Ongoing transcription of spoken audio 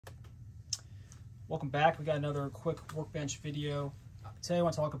Welcome back. We got another quick workbench video. Today I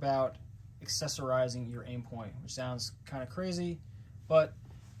want to talk about accessorizing your Aimpoint, which sounds kind of crazy, but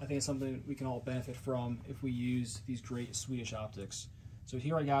I think it's something we can all benefit from if we use these great Swedish optics. So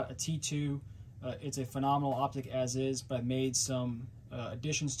here I got a T2. It's a phenomenal optic as is, but I made some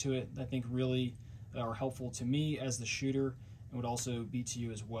additions to it that I think really are helpful to me as the shooter and would also be to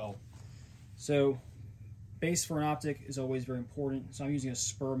you as well. So base for an optic is always very important. So I'm using a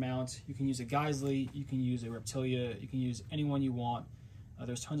spur mount. You can use a Geisley, you can use a Reptilia, you can use any one you want.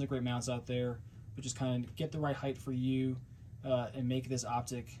 There's tons of great mounts out there, but just kind of get the right height for you and make this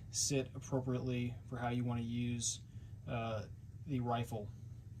optic sit appropriately for how you want to use the rifle.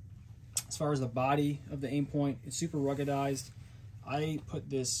 As far as the body of the Aimpoint, it's super ruggedized. I put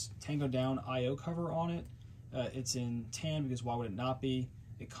this Tango Down IO cover on it. It's in tan because why would it not be?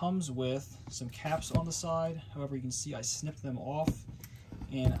 It comes with some caps on the side. However, you can see I snipped them off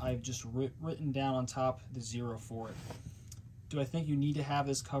and I've just written down on top the 0 for it. Do I think you need to have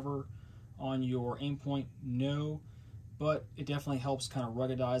this cover on your Aimpoint? No, but it definitely helps kind of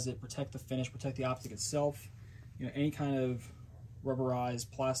ruggedize it, protect the finish, protect the optic itself. You know, any kind of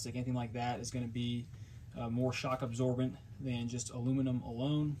rubberized plastic, anything like that is going to be more shock absorbent than just aluminum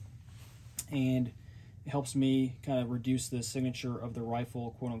alone, and it helps me kind of reduce the signature of the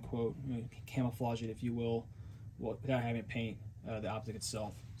rifle, quote unquote, you know, camouflage it if you will, without having to paint the optic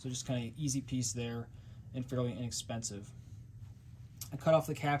itself. So just kind of easy piece there and fairly inexpensive. I cut off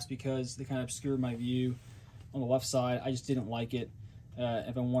the caps because they kind of obscured my view on the left side. I just didn't like it.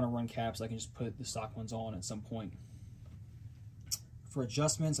 If I want to run caps, I can just put the stock ones on at some point. For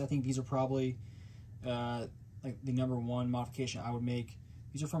adjustments, I think these are probably like the #1 modification I would make.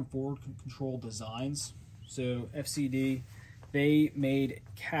 These are from Forward Control Designs. So FCD, they made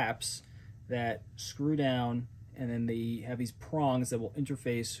caps that screw down, and then they have these prongs that will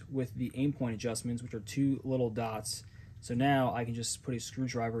interface with the Aimpoint adjustments, which are 2 little dots. So now I can just put a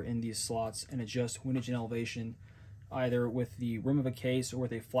screwdriver in these slots and adjust windage and elevation either with the rim of a case or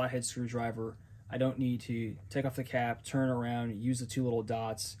with a flathead screwdriver. I don't need to take off the cap, turn around, use the 2 little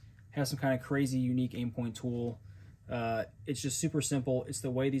dots, have some kind of crazy unique Aimpoint tool. It's just super simple. It's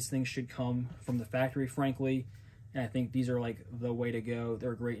the way these things should come from the factory, frankly, and I think these are like the way to go.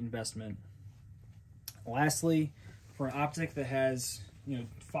 They're a great investment. Lastly, for an optic that has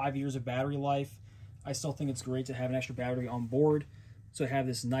 5 years of battery life, I still think it's great to have an extra battery on board. So I have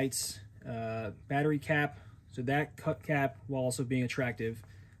this Knights battery cap. So that cut cap, while also being attractive,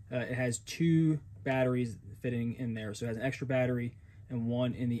 it has 2 batteries fitting in there. So it has an extra battery and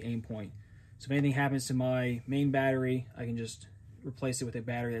 1 in the Aimpoint. So if anything happens to my main battery, I can just replace it with a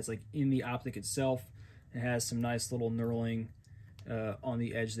battery that's like in the optic itself. It has some nice little knurling on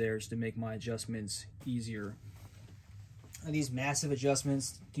the edge there just to make my adjustments easier. Are these massive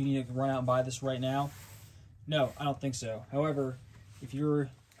adjustments? Do you need to run out and buy this right now? No, I don't think so. However, if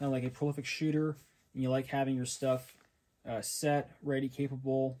you're kind of like a prolific shooter and you like having your stuff set, ready,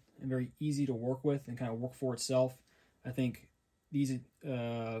 capable, and very easy to work with and kind of work for itself, I think these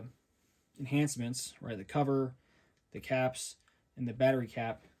enhancements, right, the cover, the caps, and the battery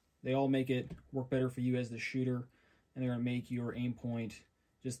cap, they all make it work better for you as the shooter, and they're going to make your Aimpoint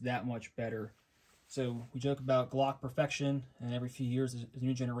just that much better. So we joke about Glock perfection, and every few years there's a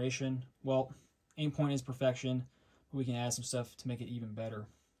new generation. Well, Aimpoint is perfection, but we can add some stuff to make it even better.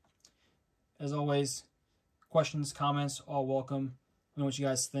 As always, questions, comments, all welcome. Let me know what you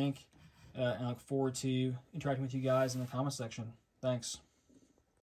guys think, and I look forward to interacting with you guys in the comment section. Thanks.